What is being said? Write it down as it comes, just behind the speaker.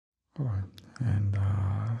Hello, and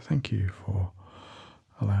thank you for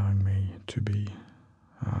allowing me to be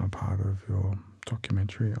part of your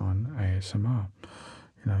documentary on ASMR.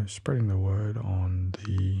 You know, spreading the word on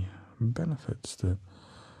the benefits that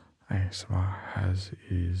ASMR has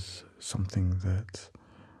is something that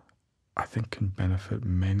I think can benefit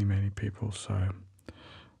many, many people. So,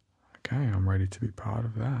 okay, I'm ready to be part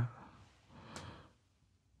of that.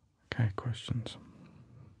 Okay, questions?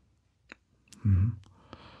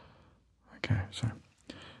 Okay, so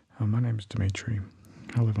my name is Dmitri.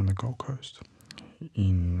 I live on the Gold Coast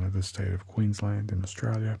in the state of Queensland in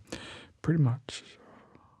Australia, pretty much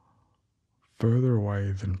further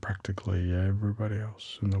away than practically everybody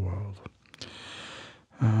else in the world.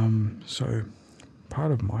 So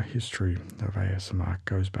part of my history of ASMR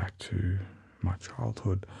goes back to my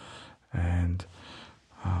childhood and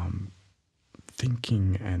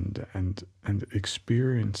thinking and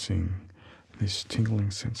experiencing this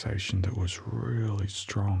tingling sensation that was really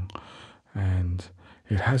strong, and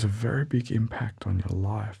it has a very big impact on your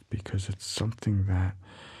life because it's something that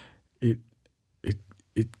it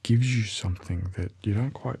gives you something that you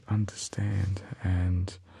don't quite understand.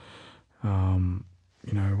 And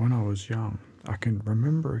you know, when I was young, I can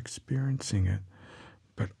remember experiencing it,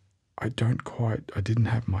 but I didn't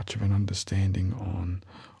have much of an understanding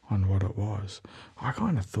on what it was. I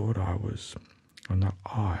kind of thought I was, well, not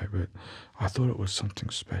I, but I thought it was something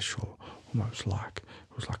special, almost like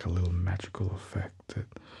it was like a little magical effect that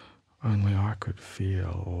only I could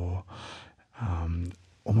feel, or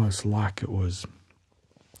almost like it was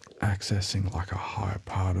accessing like a higher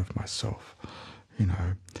part of myself. You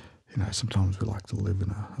know, sometimes we like to live in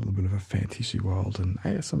a little bit of a fantasy world, and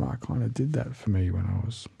ASMR kind of did that for me when I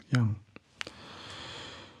was young.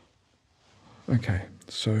 Okay,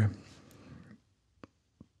 so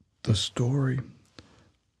the story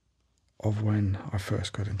of when I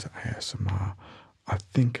first got into ASMR, I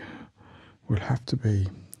think would have to be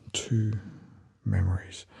two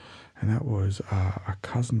memories, and that was a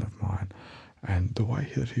cousin of mine, and the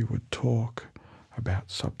way that he would talk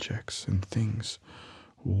about subjects and things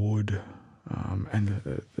would,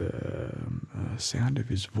 and the sound of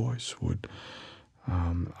his voice would,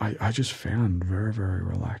 I just found very, very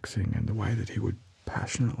relaxing, and the way that he would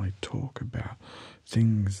passionately talk about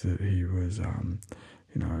things that he was,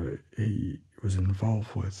 he was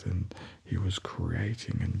involved with and he was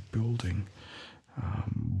creating and building,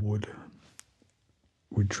 would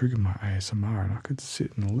trigger my ASMR, and I could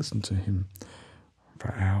sit and listen to him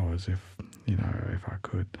for hours if I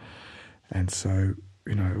could. And so,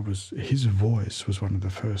 you know, it was his voice was one of the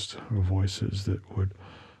first voices that would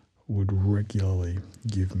regularly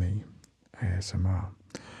give me ASMR.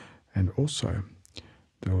 And also,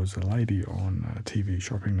 there was a lady on a TV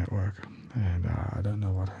shopping network, and I don't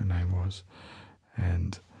know what her name was,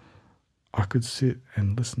 and I could sit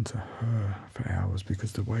and listen to her for hours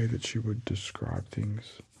because the way that she would describe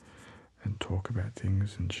things and talk about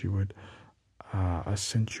things, and she would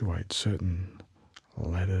accentuate certain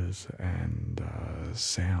letters and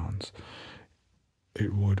sounds,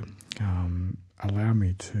 it would allow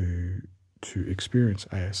me to experience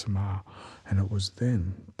ASMR. And it was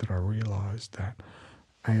then that I realized that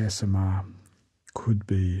ASMR could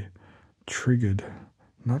be triggered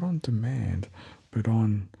not on demand, but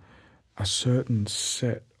on a certain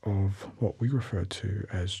set of what we refer to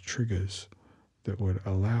as triggers that would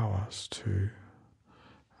allow us to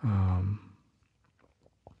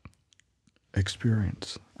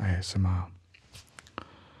experience ASMR.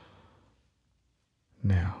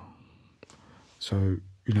 Now, so,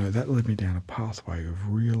 you know, that led me down a pathway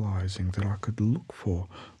of realizing that I could look for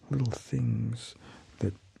little things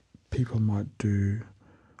that people might do,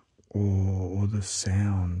 or the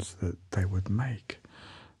sounds that they would make,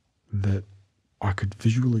 that I could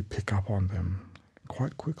visually pick up on them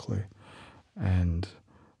quite quickly and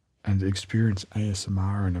experience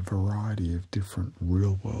ASMR in a variety of different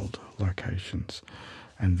real world locations.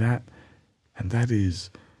 And that is,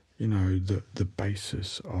 you know, the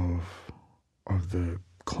basis of the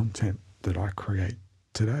content that I create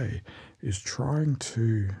today, is trying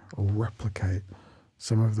to replicate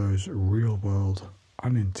some of those real world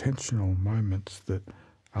unintentional moments that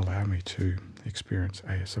allow me to experience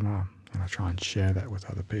ASMR, and I try and share that with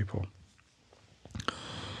other people.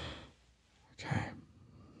 Okay.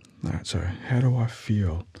 Alright, so how do I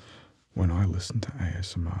feel when I listen to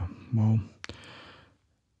ASMR? Well,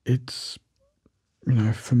 it's, you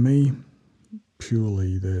know, for me,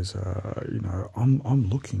 purely there's a, you know, I'm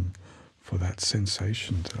looking for that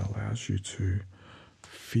sensation that allows you to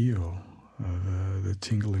feel the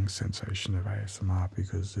tingling sensation of ASMR,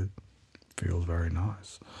 because it feels very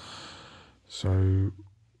nice. So,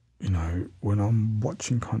 you know, when I'm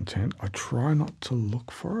watching content, I try not to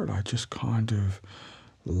look for it. I just kind of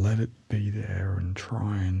let it be there and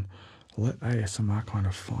try and let ASMR kind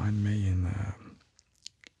of find me in the,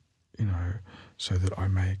 you know, so that I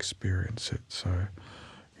may experience it. So,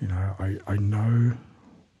 you know, I know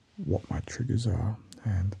what my triggers are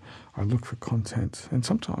and I look for content. And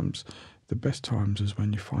sometimes the best times is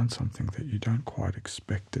when you find something that you don't quite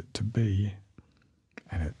expect it to be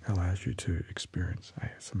and it allows you to experience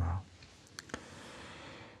ASMR.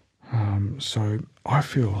 So I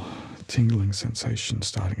feel tingling sensation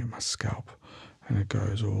starting at my scalp and it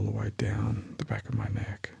goes all the way down the back of my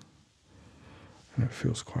neck and it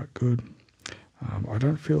feels quite good. I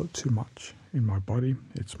don't feel it too much in my body.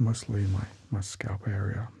 It's mostly in my scalp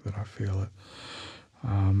area that I feel it.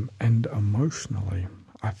 And emotionally,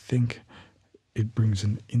 I think it brings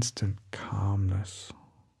an instant calmness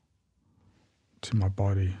to my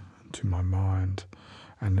body, to my mind,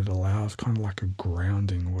 and it allows kind of like a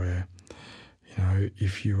grounding where, you know,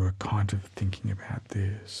 if you were kind of thinking about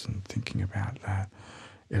this and thinking about that,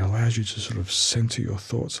 it allows you to sort of center your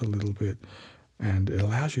thoughts a little bit and it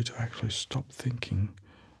allows you to actually stop thinking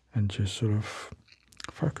and just sort of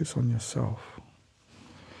focus on yourself.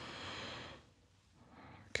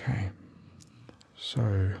 Okay,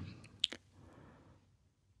 so,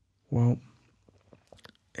 well,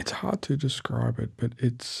 it's hard to describe it, but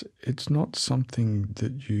it's not something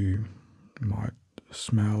that you might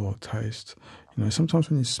smell or taste. You know, sometimes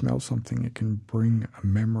when you smell something, it can bring a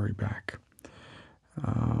memory back,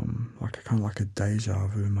 like a kind of like a deja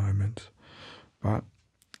vu moment. But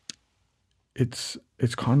it's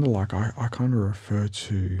kind of like I kind of refer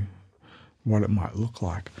to what it might look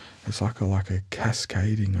like. It's like a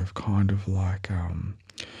cascading of kind of like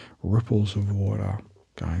ripples of water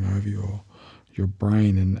going over your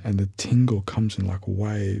brain, and the tingle comes in like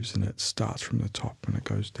waves, and it starts from the top and it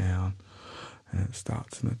goes down, and it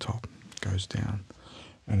starts in the top, goes down,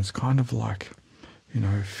 and it's kind of like, you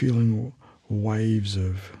know, feeling waves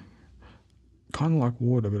of kind of like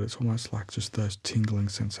water, but it's almost like just those tingling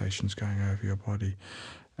sensations going over your body.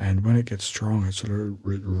 And when it gets strong, it sort of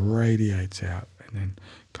radiates out and then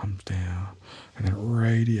comes down, and then it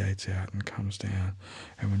radiates out and comes down.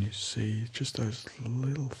 And when you see just those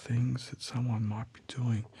little things that someone might be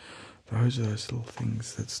doing, those are those little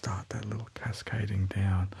things that start that little cascading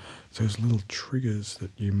down. So those little triggers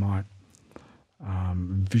that you might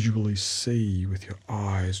visually see with your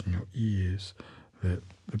eyes and your ears, that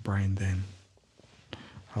the brain then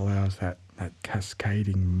allows that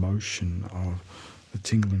cascading motion of the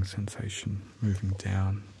tingling sensation moving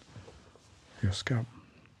down your scalp.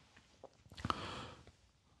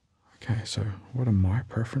 Okay, so what are my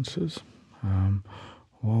preferences?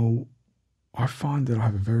 Well, I find that I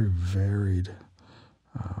have a very varied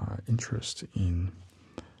interest in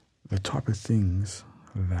the type of things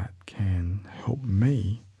that can help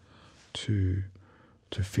me to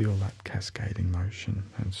feel that cascading motion.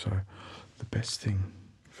 And so the best thing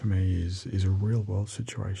for me is a real world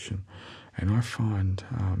situation, and I find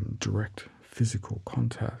direct physical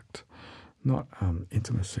contact, not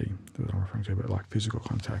intimacy that I'm referring to, but like physical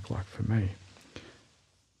contact. Like for me,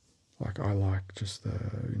 like I like just the,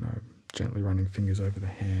 you know, gently running fingers over the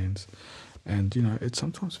hands, and you know, it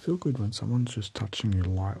sometimes feels good when someone's just touching you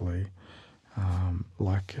lightly.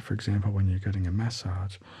 Like for example, when you're getting a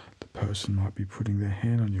massage, the person might be putting their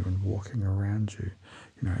hand on you and walking around you.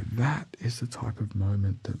 You know, that is the type of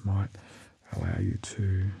moment that might allow you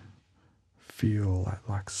to feel that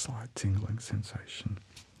like slight tingling sensation.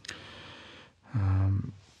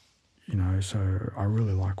 You know, so I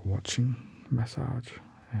really like watching massage,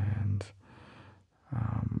 and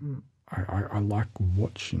I like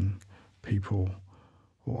watching people,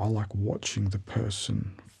 or I like watching the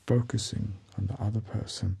person focusing on the other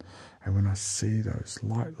person, and when I see those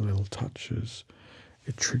light little touches,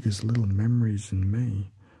 it triggers little memories in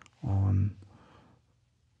me on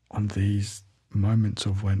these moments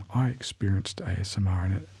of when I experienced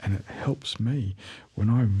ASMR, and it helps me when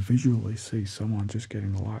I visually see someone just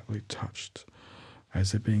getting lightly touched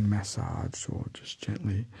as they're being massaged, or just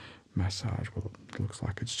gently massaged. Well, it looks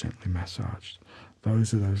like it's gently massaged.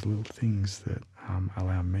 Those are those little things that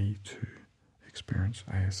allow me to experience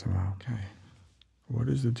ASMR. Okay, what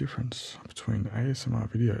is the difference between ASMR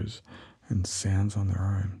videos and sounds on their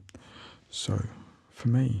own? So for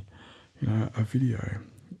me, you know, a video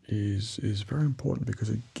is very important because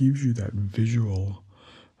it gives you that visual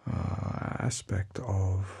aspect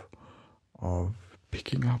of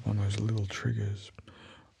picking up on those little triggers.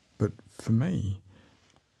 But for me,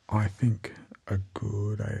 I think a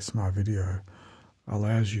good ASMR video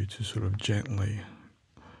allows you to sort of gently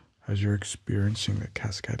as you're experiencing the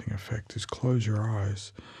cascading effect is close your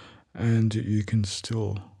eyes, and you can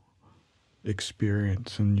still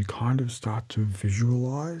experience, and you kind of start to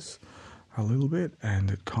visualize a little bit, and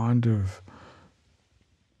it kind of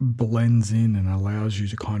blends in and allows you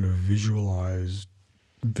to kind of visualize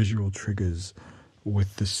visual triggers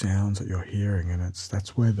with the sounds that you're hearing. And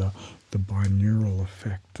that's where the binaural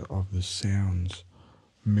effect of the sounds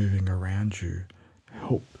moving around you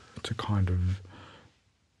help to kind of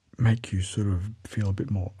make you sort of feel a bit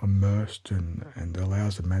more immersed, and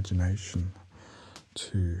allows imagination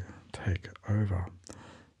to take over.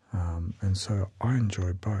 And so I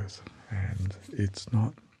enjoy both, and it's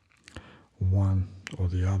not one or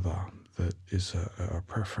the other that is a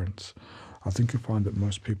preference. I think you'll find that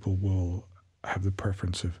most people will have the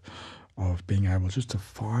preference of being able just to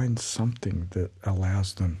find something that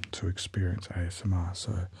allows them to experience ASMR.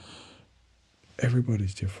 So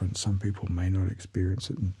everybody's different. Some people may not experience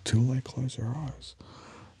it until they close their eyes.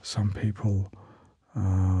 Some people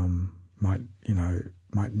might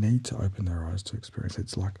need to open their eyes to experience it.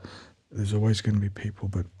 It's like there's always going to be people,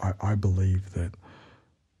 but I believe that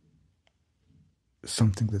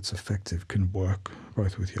something that's effective can work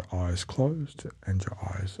both with your eyes closed and your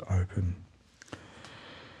eyes open.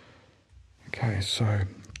 Okay, so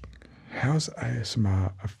how's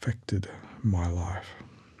ASMR affected my life?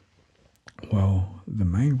 Well, the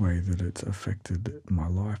main way that it's affected my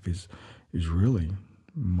life is really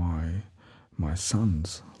my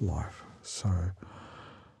son's life. So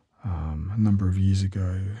a number of years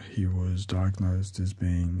ago, he was diagnosed as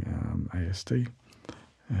being ASD,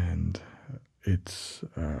 and it's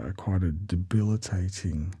quite a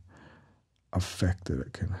debilitating effect that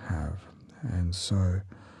it can have. And so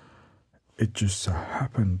it just so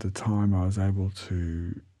happened the time I was able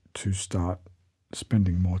to start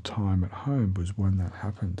spending more time at home was when that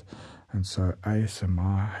happened. And so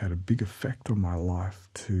ASMR had a big effect on my life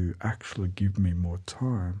to actually give me more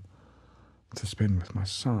time to spend with my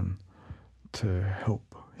son, to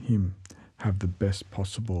help him have the best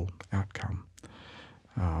possible outcome.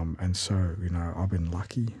 And so, I've been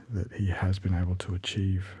lucky that he has been able to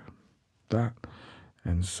achieve that.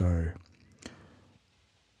 And so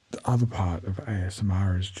the other part of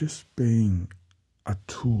ASMR is just being a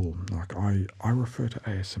tool. Like I refer to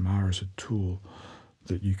ASMR as a tool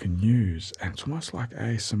that you can use. And it's almost like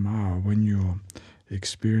ASMR when you're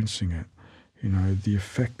experiencing it, the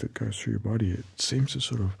effect that goes through your body, it seems to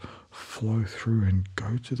sort of flow through and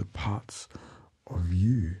go to the parts of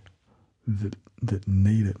you that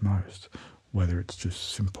need it most, whether it's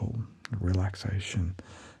just simple relaxation,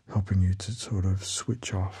 helping you to sort of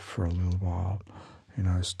switch off for a little while,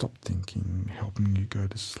 stop thinking, helping you go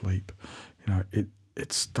to sleep.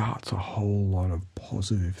 It starts a whole lot of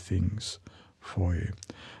positive things for you.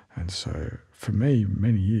 And so for me,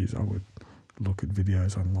 many years I would look at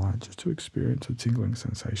videos online just to experience a tingling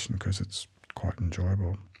sensation because it's quite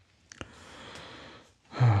enjoyable.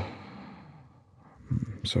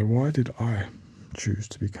 So why did I choose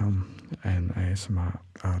to become an ASMR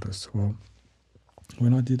artist? Well,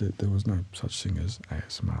 when I did it, there was no such thing as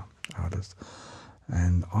ASMR artist.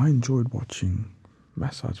 And I enjoyed watching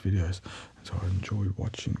massage videos. And so I enjoyed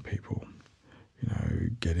watching people,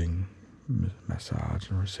 getting massage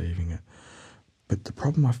and receiving it. But the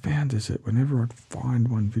problem I found is that whenever I'd find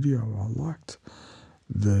one video I liked,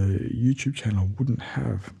 the YouTube channel wouldn't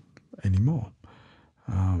have any more.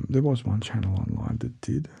 There was one channel online that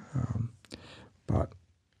did, but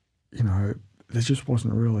there just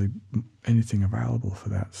wasn't really anything available for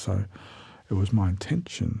that. So it was my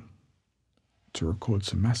intention to record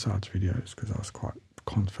some massage videos because I was quite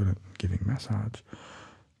confident in giving massage,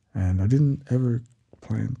 and I didn't ever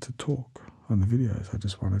plan to talk on the videos. I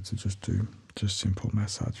just wanted to just do simple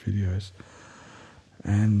massage videos.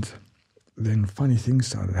 And then funny things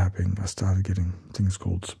started happening. I started getting things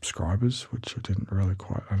called subscribers, which I didn't really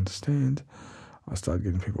quite understand. I started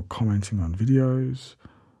getting people commenting on videos,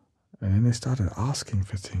 and then they started asking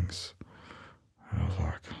for things. And I was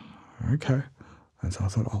like, okay. And so I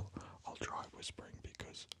thought, I'll try whispering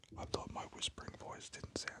because I thought my whispering voice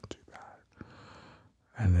didn't sound too bad.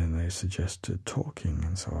 And then they suggested talking,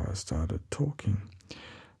 and so I started talking.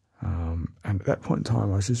 And at that point in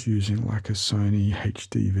time, I was just using like a Sony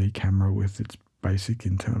HDV camera with its basic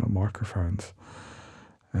internal microphones.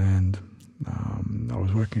 And I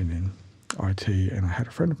was working in IT, and I had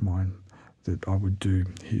a friend of mine that I would do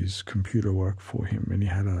his computer work for him, and he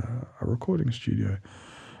had a recording studio.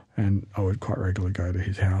 And I would quite regularly go to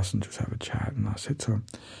his house and just have a chat. And I said to him,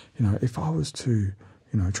 if I was to,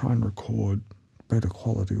 try and record better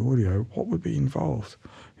quality audio, what would be involved?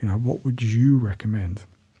 What would you recommend?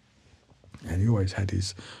 And he always had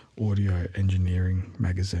his audio engineering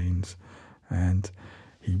magazines, and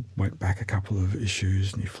he went back a couple of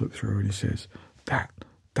issues and he flipped through and he says,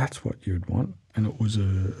 that's what you'd want. And it was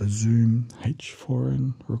a Zoom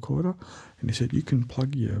H4n recorder. And he said, you can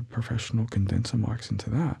plug your professional condenser mics into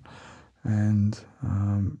that and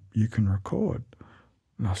you can record.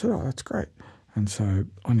 And I said, oh, that's great. And so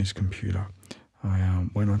on his computer, I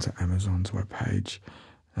went onto Amazon's webpage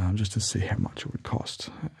just to see how much it would cost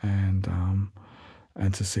and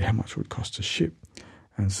to see how much it would cost to ship.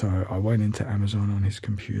 And so I went into Amazon on his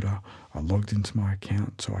computer. I logged into my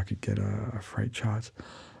account so I could get a freight charge.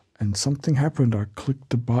 And something happened. I clicked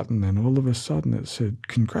the button and all of a sudden it said,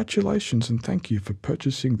 congratulations and thank you for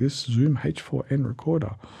purchasing this Zoom H4n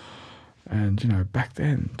recorder. And, you know, back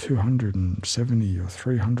then, $270 or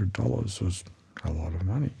 $300 was a lot of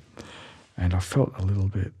money. And I felt a little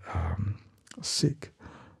bit sick.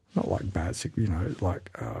 Not like bad sick, you know,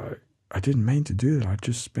 like I didn't mean to do that. I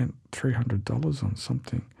just spent $300 on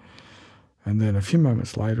something. And then a few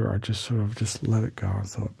moments later, I just sort of just let it go. I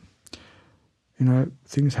thought, you know,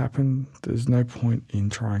 things happen. There's no point in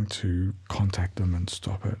trying to contact them and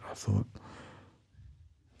stop it. I thought,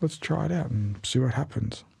 let's try it out and see what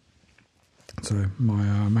happens. So my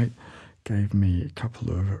mate gave me a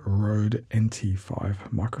couple of Rode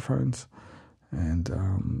NT5 microphones, and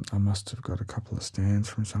I must have got a couple of stands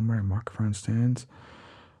from somewhere, microphone stands.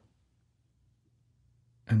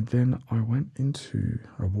 And then I went into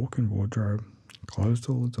a walk-in wardrobe, closed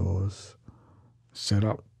all the doors, set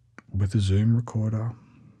up with the Zoom recorder,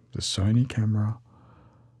 the Sony camera,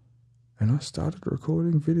 and I started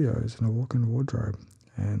recording videos in a walk-in wardrobe.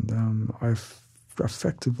 And I've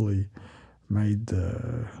effectively made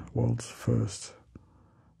the world's first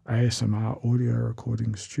ASMR audio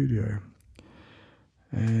recording studio.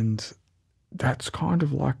 And that's kind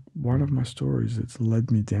of like one of my stories that's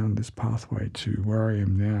led me down this pathway to where I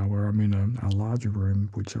am now, where I'm in a larger room,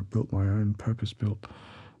 which I've built my own purpose-built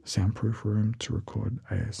soundproof room to record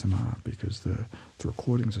ASMR, because the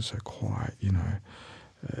recordings are so quiet, you know.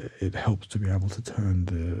 It helps to be able to turn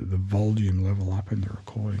the volume level up in the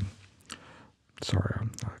recording. Sorry,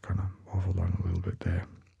 I kind of waffled on a little bit there.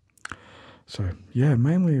 So, yeah,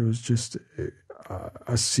 mainly it was just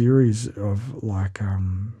a series of like,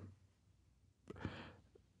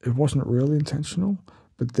 it wasn't really intentional,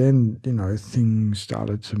 but then, you know, things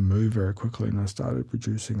started to move very quickly and I started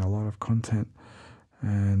producing a lot of content,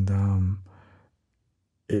 and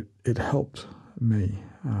it helped me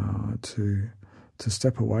to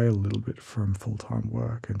step away a little bit from full-time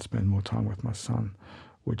work and spend more time with my son,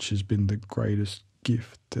 which has been the greatest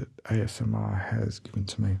gift that ASMR has given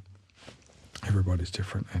to me. Everybody's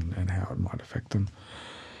different and how it might affect them.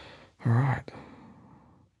 All right.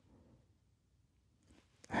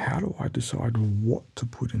 How do I decide what to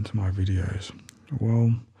put into my videos?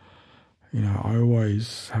 Well, you know, I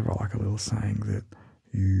always have like a little saying that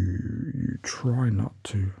you try not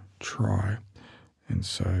to try. And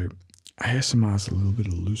so ASMR is a little bit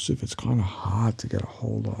elusive. It's kind of hard to get a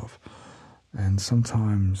hold of. And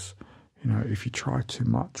sometimes, you know, if you try too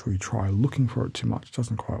much or you try looking for it too much, it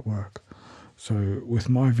doesn't quite work. So with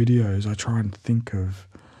my videos, I try and think of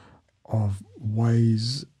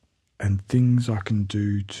ways and things I can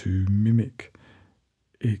do to mimic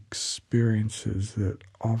experiences that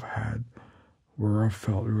I've had where I've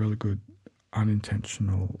felt really good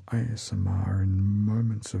unintentional ASMR in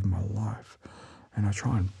moments of my life. And I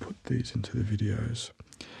try and put these into the videos.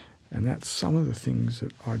 And that's some of the things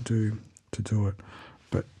that I do to do it.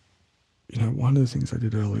 But, you know, one of the things I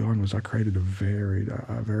did early on was I created a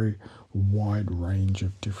very wide range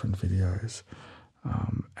of different videos.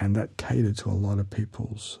 And that catered to a lot of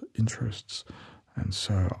people's interests. And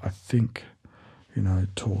so I think, you know,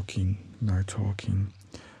 talking, no talking,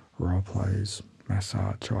 role plays,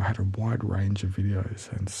 massage, so I had a wide range of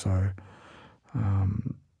videos. And so,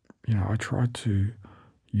 you know, I tried to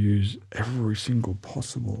use every single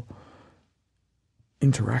possible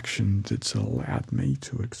interaction that's allowed me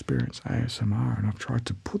to experience ASMR, and I've tried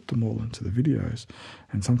to put them all into the videos.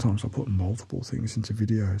 And sometimes I put multiple things into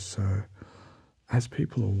videos, so as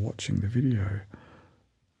people are watching the video,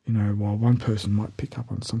 you know, while one person might pick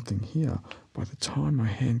up on something here, by the time my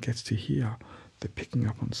hand gets to here, they're picking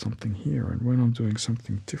up on something here. And when I'm doing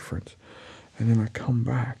something different, and then I come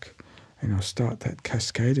back and I start that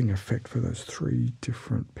cascading effect for those three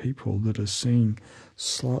different people that are seeing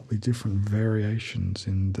slightly different variations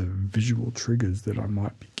in the visual triggers that I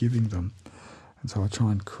might be giving them. And so I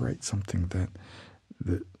try and create something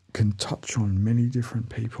that can touch on many different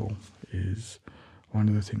people is one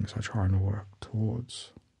of the things I try and work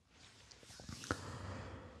towards.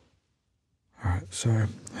 Alright, so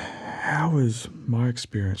how has my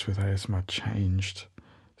experience with ASMR changed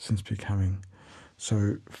since becoming?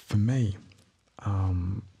 So for me,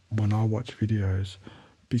 when I watch videos,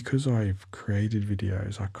 because I've created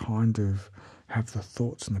videos, I kind of have the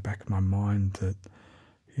thoughts in the back of my mind that,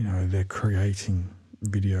 you know, they're creating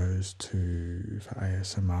videos for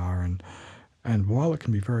ASMR, and while it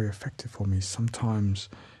can be very effective for me, sometimes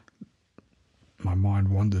my mind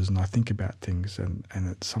wanders and I think about things, and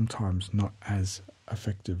it's sometimes not as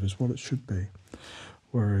effective as what it should be.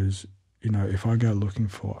 Whereas, you know, if I go looking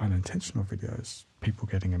for unintentional videos, people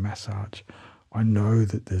getting a massage, I know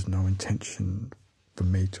that there's no intention for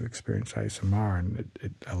me to experience ASMR, and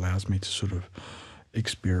it allows me to sort of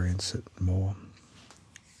experience it more.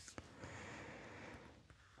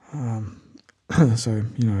 So,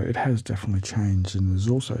 you know, it has definitely changed, and there's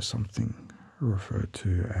also something referred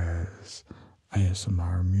to as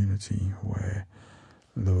ASMR immunity, where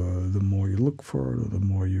the more you look for it or the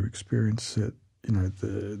more you experience it, you know,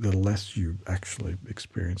 the less you actually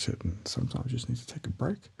experience it, and sometimes you just need to take a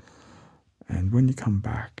break. And when you come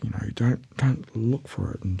back, you know, you don't look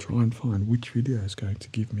for it and try and find which video is going to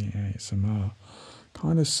give me ASMR.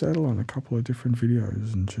 Kind of settle on a couple of different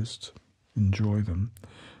videos and just enjoy them,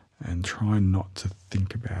 and try not to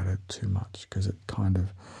think about it too much, because it kind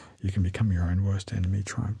of, you can become your own worst enemy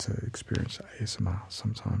trying to experience ASMR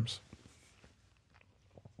sometimes.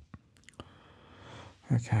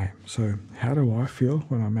 Okay, so how do I feel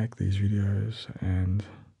when I make these videos, and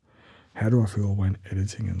how do I feel when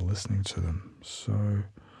editing and listening to them? So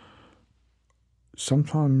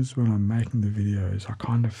sometimes when I'm making the videos, I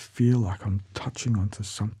kind of feel like I'm touching onto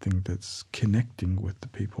something that's connecting with the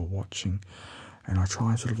people watching, and I try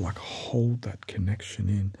and sort of like hold that connection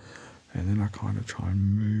in, and then I kind of try and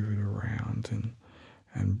move it around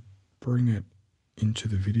and bring it into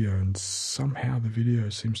the video, and somehow the video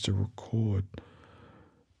seems to record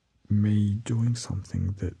me doing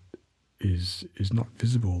something that is not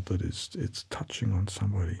visible, that it's touching on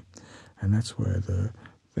somebody. And that's where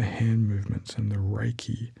the hand movements and the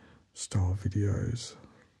Reiki style videos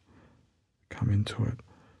come into it.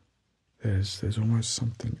 There's almost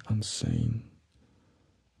something unseen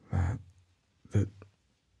that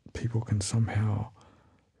people can somehow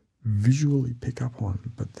visually pick up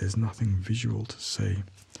on, but there's nothing visual to see.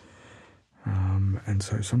 And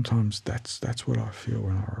so sometimes that's what I feel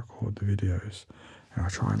when I record the videos, and I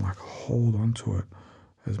try and like hold on to it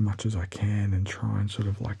as much as I can and try and sort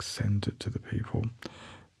of like send it to the people.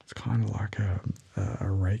 It's kind of like a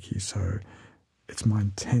Reiki, so it's my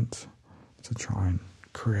intent to try and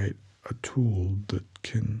create a tool that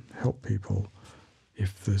can help people,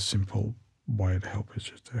 if the simple way to help is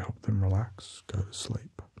just to help them relax, go to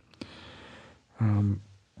sleep. When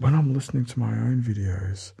I'm listening to my own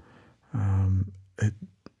videos, it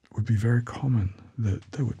would be very common that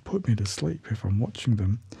they would put me to sleep if I'm watching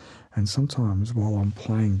them, and sometimes while I'm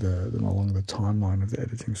playing them along the timeline of the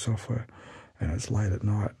editing software and it's late at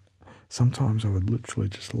night, sometimes I would literally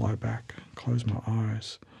just lie back, close my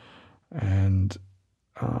eyes, and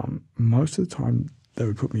most of the time they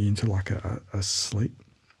would put me into like a sleep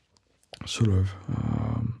sort of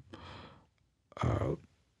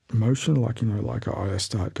motion, like, you know, like I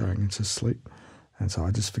start going into sleep, and so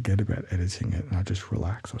I just forget about editing it and I just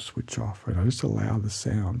relax or switch off, and I just allow the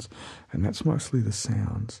sounds, and that's mostly the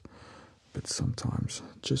sounds. But sometimes,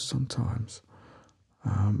 just sometimes,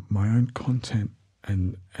 my own content,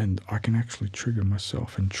 and I can actually trigger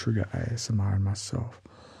myself and trigger ASMR in myself,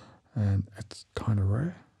 and it's kind of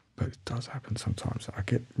rare, but it does happen sometimes. I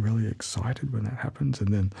get really excited when that happens,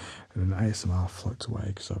 and then ASMR floats away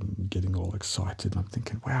because I'm getting all excited and I'm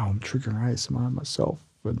thinking, wow, I'm triggering ASMR in myself,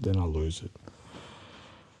 but then I lose it.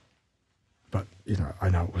 But, you know, I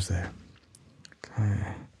know it was there. Okay.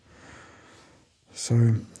 So,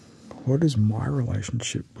 what is my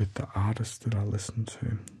relationship with the artists that I listen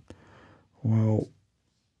to? Well,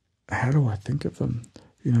 how do I think of them?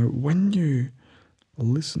 You know, when you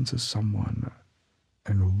listen to someone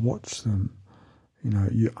and watch them, you know,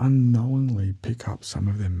 you unknowingly pick up some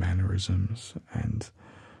of their mannerisms, and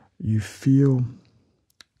you feel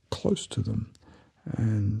close to them.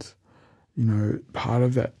 And, you know, part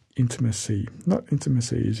of that intimacy, not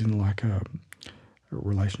intimacy as in like a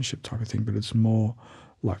relationship type of thing, but it's more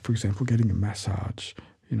like, for example, getting a massage,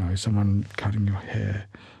 you know, someone cutting your hair,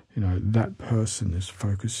 you know, that person is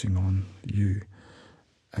focusing on you.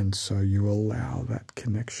 And so you allow that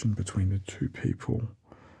connection between the two people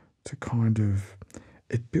to kind of,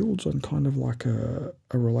 it builds on kind of like a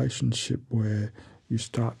relationship where you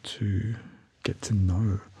start to get to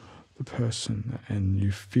know the person, and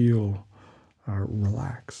you feel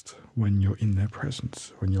relaxed when you're in their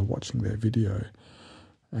presence, when you're watching their video.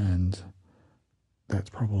 and that's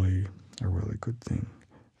probably a really good thing.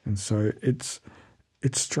 And so it's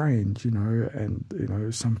strange,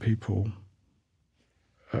 and some people,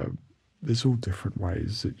 there's all different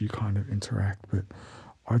ways that you kind of interact, but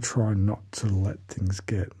I try not to let things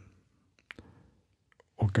get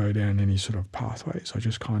or go down any sort of pathways. I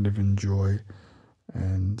just kind of enjoy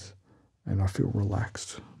and I feel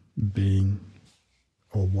relaxed being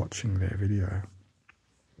or watching their video.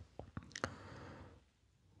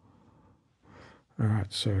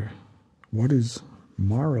 Alright, so what is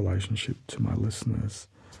my relationship to my listeners,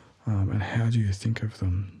 and how do you think of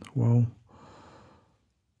them? Well,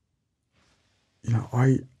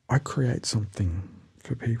 I create something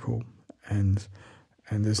for people, and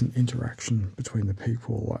there's an interaction between the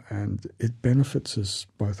people, and it benefits us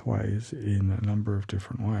both ways in a number of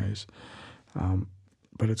different ways.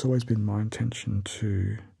 But it's always been my intention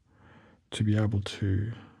to be able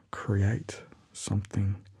to create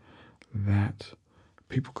something that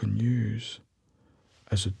people can use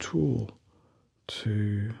as a tool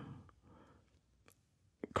to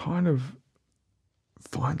kind of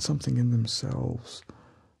find something in themselves,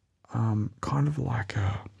 kind of like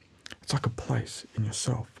it's like a place in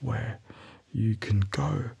yourself where you can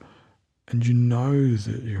go and you know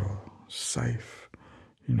that you're safe,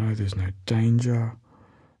 you know there's no danger,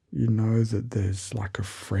 you know that there's like a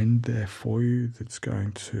friend there for you that's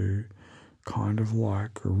going to kind of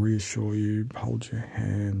like reassure you, hold your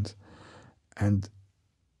hand, and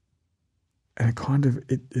it kind of,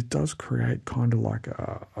 it does create kind of like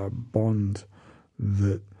a bond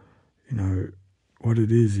that, what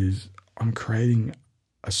it is I'm creating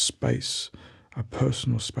a space, a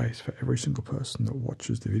personal space for every single person that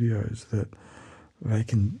watches the videos, that they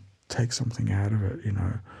can take something out of it,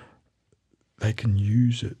 they can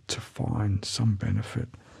use it to find some benefit,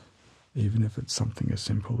 even if it's something as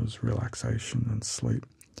simple as relaxation and sleep.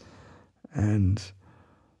 And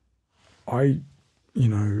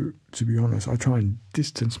to be honest, I try and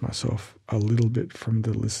distance myself a little bit from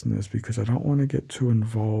the listeners because I don't want to get too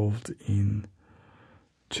involved in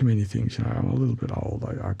too many things. I'm a little bit old.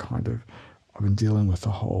 I've been dealing with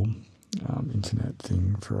the whole internet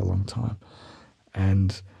thing for a long time,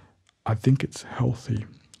 and I think it's healthy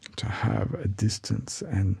to have a distance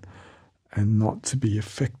and not to be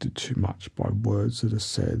affected too much by words that are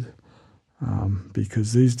said,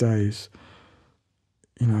 because these days,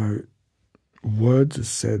 words are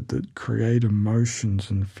said that create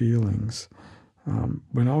emotions and feelings.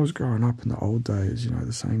 When I was growing up in the old days,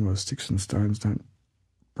 the saying was sticks and stones may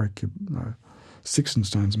break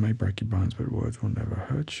your bones, but words will never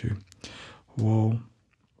hurt you. Well,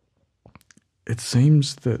 it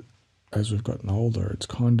seems that as we've gotten older, it's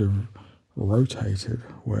kind of rotated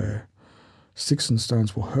where sticks and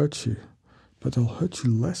stones will hurt you, but they'll hurt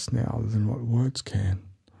you less now than what words can,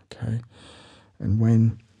 okay? And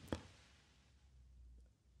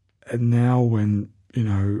now when,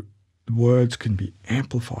 words can be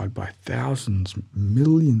amplified by thousands,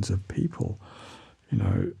 millions of people,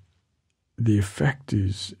 the effect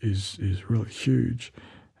is really huge.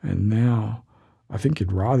 And now I think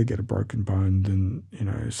you'd rather get a broken bone than,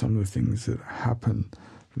 some of the things that happen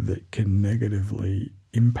that can negatively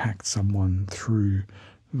impact someone through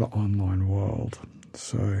the online world.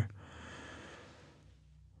 So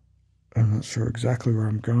I'm not sure exactly where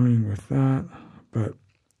I'm going with that, but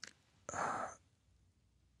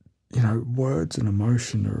words and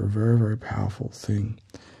emotion are a very, very powerful thing.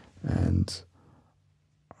 And,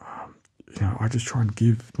 I just try and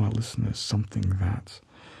give my listeners something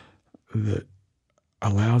that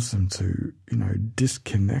allows them to,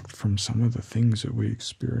 disconnect from some of the things that we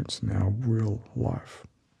experience in our real life.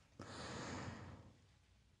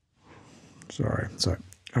 Sorry. So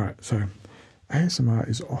ASMR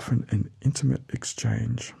is often an intimate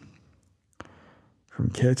exchange. From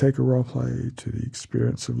caretaker roleplay to the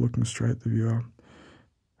experience of looking straight at the viewer.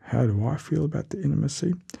 How do I feel about the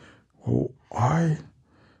intimacy? Well, I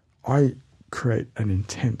create an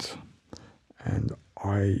intent, and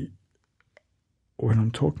when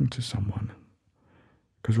I'm talking to someone,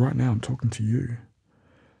 because right now I'm talking to you,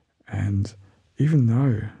 and even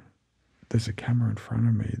though there's a camera in front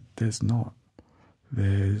of me, there's not.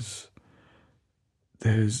 There's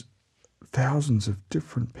thousands of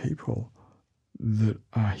different people that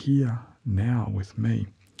are here now with me,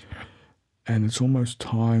 and it's almost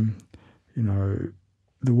time.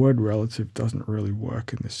 The word relative doesn't really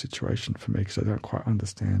work in this situation for me because I don't quite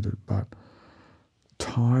understand it, but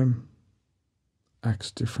time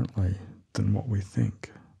acts differently than what we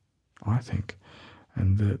think, I think,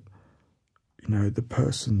 and that the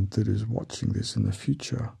person that is watching this in the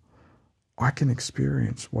future, I can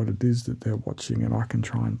experience what it is that they're watching, and I can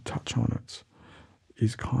try and touch on it,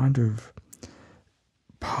 is kind of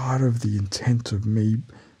part of the intent of me,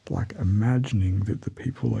 like, imagining that the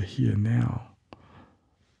people are here now.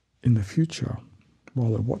 In the future,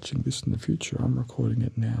 while they're watching this in the future, I'm recording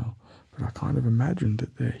it now, but I kind of imagined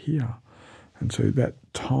that they're here. And so that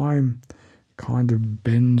time kind of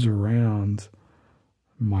bends around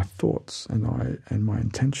my thoughts and my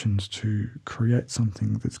intentions to create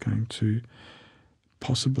something that's going to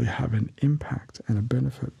possibly have an impact and a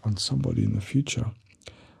benefit on somebody in the future.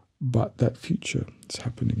 But that future is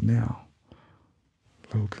happening now.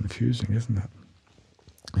 A little confusing, isn't it?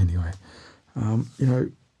 Anyway,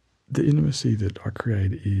 the intimacy that I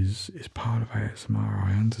create is part of ASMR.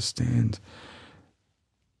 I understand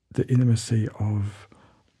the intimacy of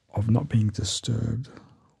not being disturbed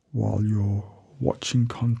while you're watching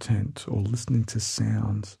content or listening to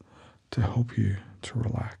sounds to help you to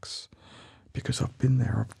relax. Because I've been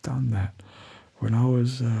there, I've done that. When I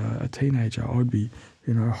was a teenager, I would be,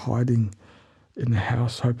 hiding in the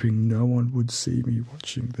house hoping no one would see me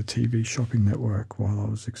watching the TV shopping network while I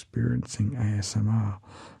was experiencing ASMR.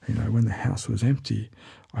 When the house was empty,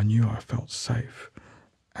 I knew I felt safe.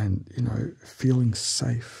 And, feeling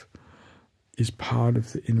safe is part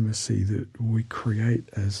of the intimacy that we create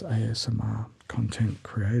as ASMR content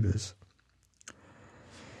creators.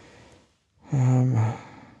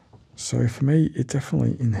 So for me, it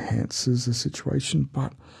definitely enhances the situation,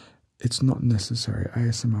 but it's not necessary.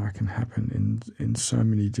 ASMR can happen in so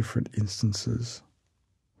many different instances.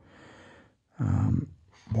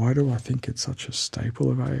 Why do I think it's such a staple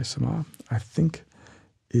of ASMR? I think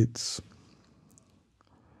it's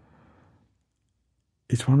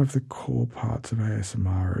one of the core parts of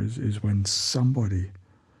ASMR is when somebody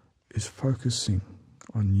is focusing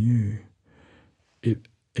on you.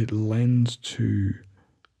 It lends to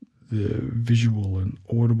the visual and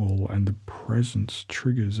audible and the presence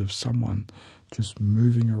triggers of someone just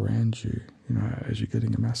moving around you, as you're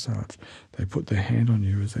getting a massage. They put their hand on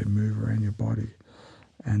you as they move around your body.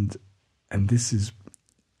 And this is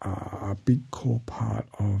a big core part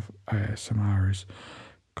of ASMR, is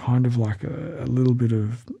kind of like a little bit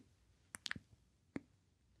of,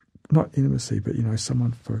 not intimacy, but,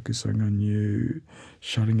 someone focusing on you,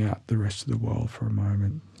 shutting out the rest of the world for a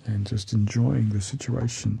moment and just enjoying the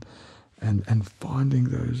situation and finding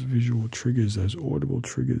those visual triggers, those audible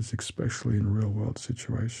triggers, especially in real world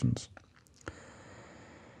situations.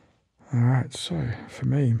 All right, so for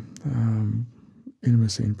me,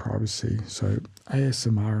 intimacy and privacy. So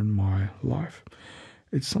ASMR in my life,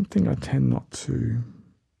 it's something I tend not to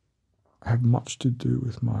have much to do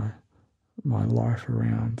with my life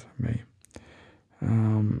around me.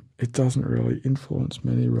 It doesn't really influence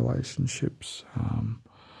many relationships.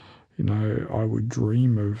 I would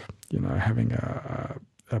dream of, having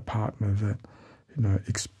a partner that,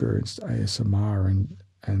 experienced ASMR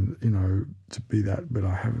and to be that, but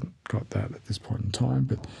I haven't got that at this point in time.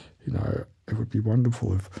 But, it would be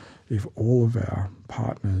wonderful if all of our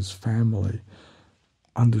partners, family,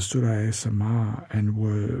 understood ASMR and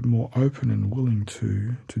were more open and willing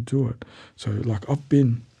to do it. So, like, I've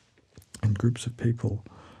been in groups of people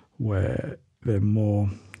where they're more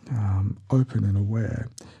open and aware.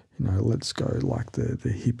 Let's go like the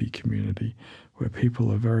hippie community, where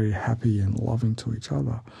people are very happy and loving to each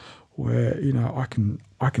other, where I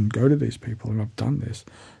can go to these people, and I've done this,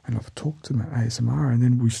 and I've talked to them at ASMR, and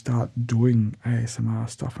then we start doing ASMR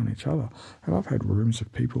stuff on each other. And I've had rooms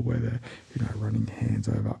of people where they're running hands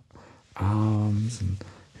over arms and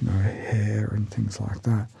hair and things like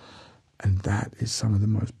that, and that is some of the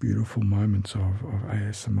most beautiful moments of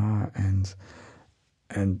ASMR,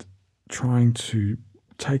 and trying to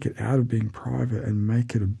take it out of being private and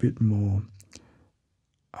make it a bit more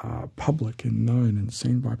public and known and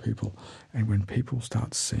seen by people. And when people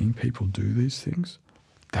start seeing people do these things,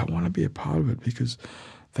 they want to be a part of it because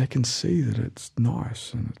they can see that it's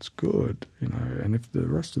nice and it's good, and if the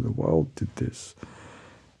rest of the world did this,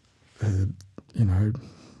 there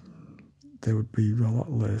would be a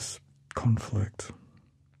lot less conflict.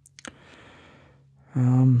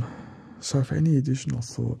 So for any additional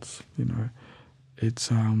thoughts,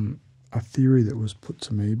 it's a theory that was put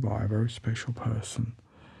to me by a very special person,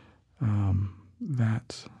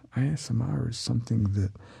 that ASMR is something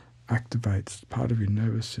that activates part of your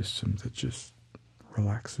nervous system that just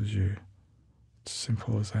relaxes you. It's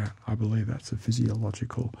simple as that. I believe that's the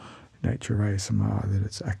physiological nature of ASMR, that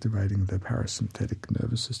it's activating the parasympathetic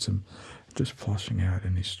nervous system, just flushing out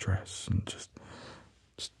any stress and just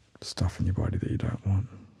stuff in your body that you don't want.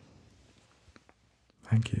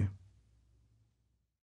 Thank you.